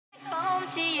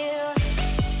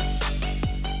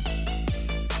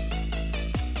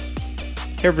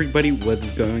Hey everybody, what's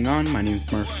going on? My name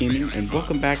is Mark Gaming and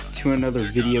welcome back to another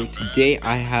video. Today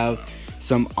I have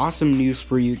some awesome news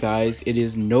for you guys. It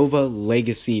is N.O.V.A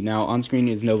Legacy. Now on screen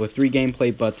is N.O.V.A 3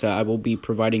 gameplay, but I will be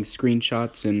providing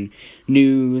screenshots and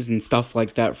news and stuff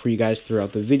like that for you guys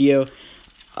throughout the video.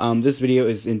 This video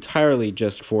is entirely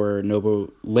just for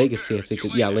N.O.V.A Legacy, I think.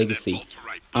 Yeah, Legacy.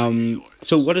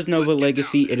 So what is N.O.V.A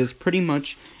Legacy? It is pretty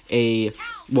much a,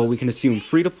 well, we can assume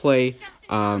free-to-play,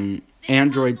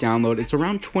 Android download. It's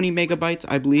around 20 megabytes,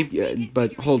 I believe,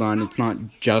 but hold on, it's not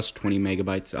just 20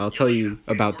 megabytes. I'll tell you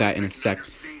about that in a sec.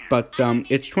 But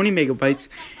it's 20 megabytes,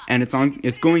 and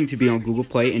it's going to be on Google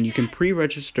Play, and you can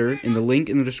pre-register in the link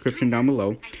in the description down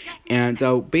below. And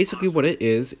basically what it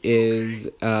is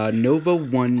N.O.V.A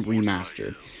 1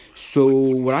 Remastered. So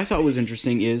what I thought was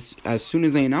interesting is, as soon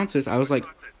as they announced this, I was like,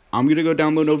 I'm gonna go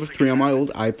download N.O.V.A 3 on my old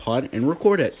iPod and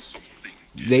record it.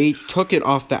 They took it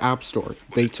off the App Store.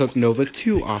 They took N.O.V.A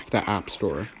 2 off the App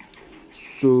Store.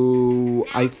 So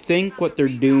I think what they're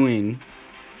doing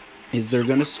is they're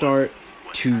going to start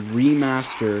to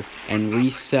remaster and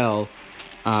resell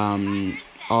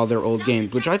all their old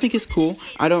games, which I think is cool.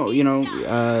 I don't,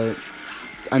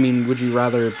 I mean, would you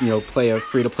rather, play a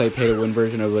free-to-play, pay-to-win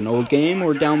version of an old game,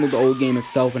 or download the old game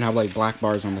itself and have, like, black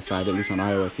bars on the side? At least on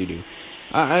iOS you do.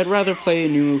 I'd rather play a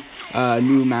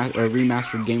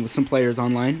remastered game with some players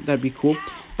online. That'd be cool.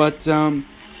 But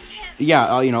yeah,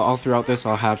 all throughout this,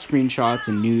 I'll have screenshots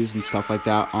and news and stuff like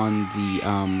that on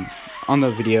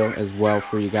the video as well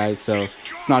for you guys. So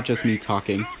it's not just me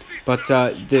talking. But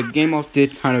the Game Loft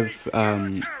did kind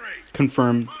of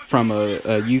confirm from a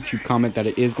YouTube comment that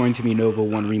it is going to be N.O.V.A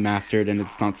 1 Remastered, and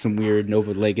it's not some weird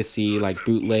N.O.V.A Legacy like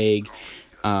bootleg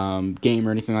game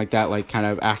or anything like that, like kind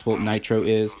of Asphalt Nitro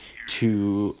is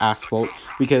to Asphalt,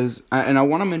 because and I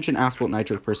want to mention Asphalt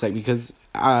Nitro per se, because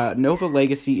N.O.V.A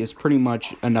Legacy is pretty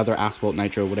much another Asphalt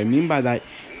Nitro. What I mean by that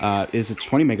is it's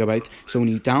 20 megabytes, so when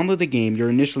you download the game, you're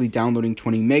initially downloading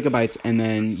 20 megabytes, and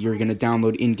then you're going to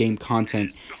download in-game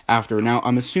content after. Now,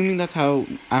 I'm assuming that's how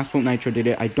Asphalt Nitro did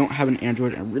it. I don't have an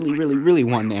Android. I really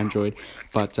want an Android,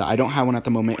 but I don't have one at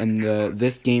the moment, and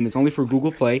this game is only for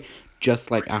Google Play,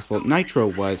 just like Asphalt Nitro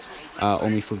was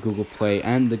only for Google Play,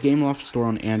 and the Game Loft store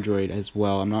on Android as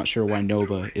well. I'm not sure why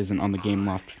N.O.V.A isn't on the Game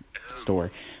Loft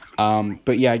store.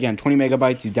 But yeah, again, 20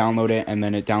 megabytes, you download it, and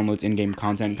then it downloads in-game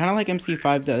content, kind of like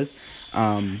MC5 does.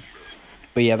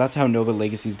 But yeah, that's how N.O.V.A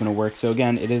Legacy is going to work. So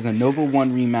again, it is a N.O.V.A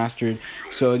 1 Remastered.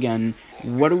 So again,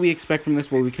 what do we expect from this?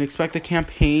 Well, we can expect the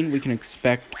campaign, we can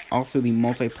expect also the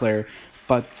multiplayer,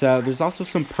 but there's also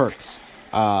some perks.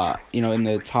 In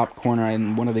the top corner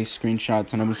in one of these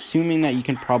screenshots, and I'm assuming that you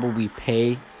can probably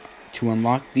pay to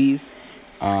unlock these.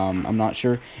 I'm not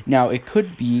sure. Now, it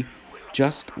could be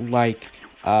just like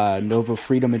N.O.V.A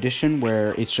Freedom Edition,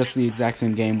 where it's just the exact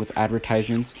same game with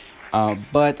advertisements.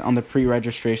 But on the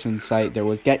pre-registration site, there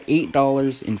was get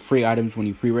 $8 in free items when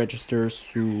you pre-register,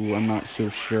 so I'm not so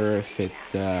sure if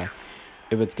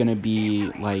it's gonna be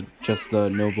like just the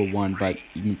N.O.V.A 1, but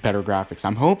better graphics.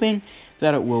 I'm hoping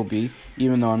that it will be,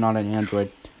 even though I'm not an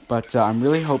Android. But I'm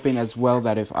really hoping as well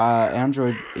that if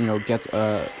Android, gets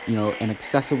an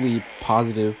excessively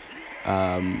positive,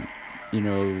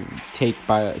 take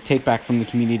back from the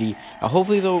community,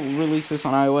 hopefully they'll release this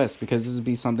on iOS, because this would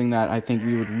be something that I think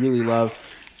we would really love.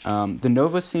 The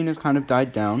N.O.V.A scene has kind of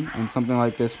died down, and something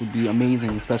like this would be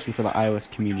amazing, especially for the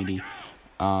iOS community.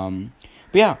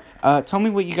 But yeah, tell me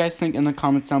what you guys think in the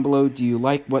comments down below. Do you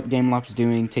like what Game Loft's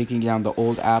doing, taking down the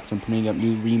old apps and putting up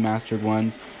new remastered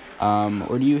ones?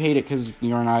 Or do you hate it because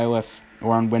you're on iOS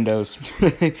or on Windows?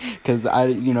 Because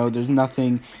there's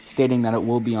nothing stating that it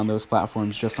will be on those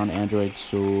platforms, just on Android.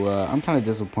 So I'm kind of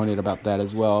disappointed about that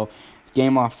as well.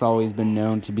 Game Loft's always been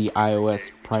known to be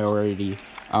iOS priority.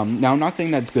 Now, I'm not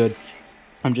saying that's good.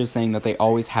 I'm just saying that they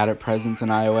always had a presence in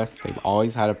iOS. They've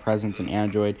always had a presence in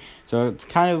Android. So it's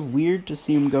kind of weird to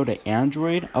see them go to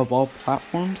Android of all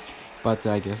platforms. But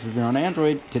I guess if you're on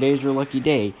Android, today's your lucky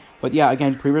day. But yeah,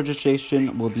 again,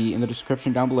 pre-registration will be in the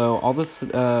description down below. All this,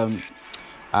 the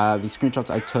screenshots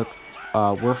I took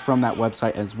were from that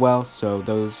website as well. So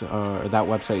that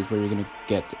website is where you're going to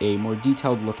get a more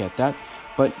detailed look at that.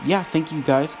 But yeah, thank you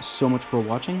guys so much for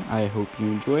watching. I hope you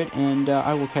enjoyed, and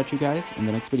I will catch you guys in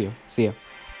the next video. See ya.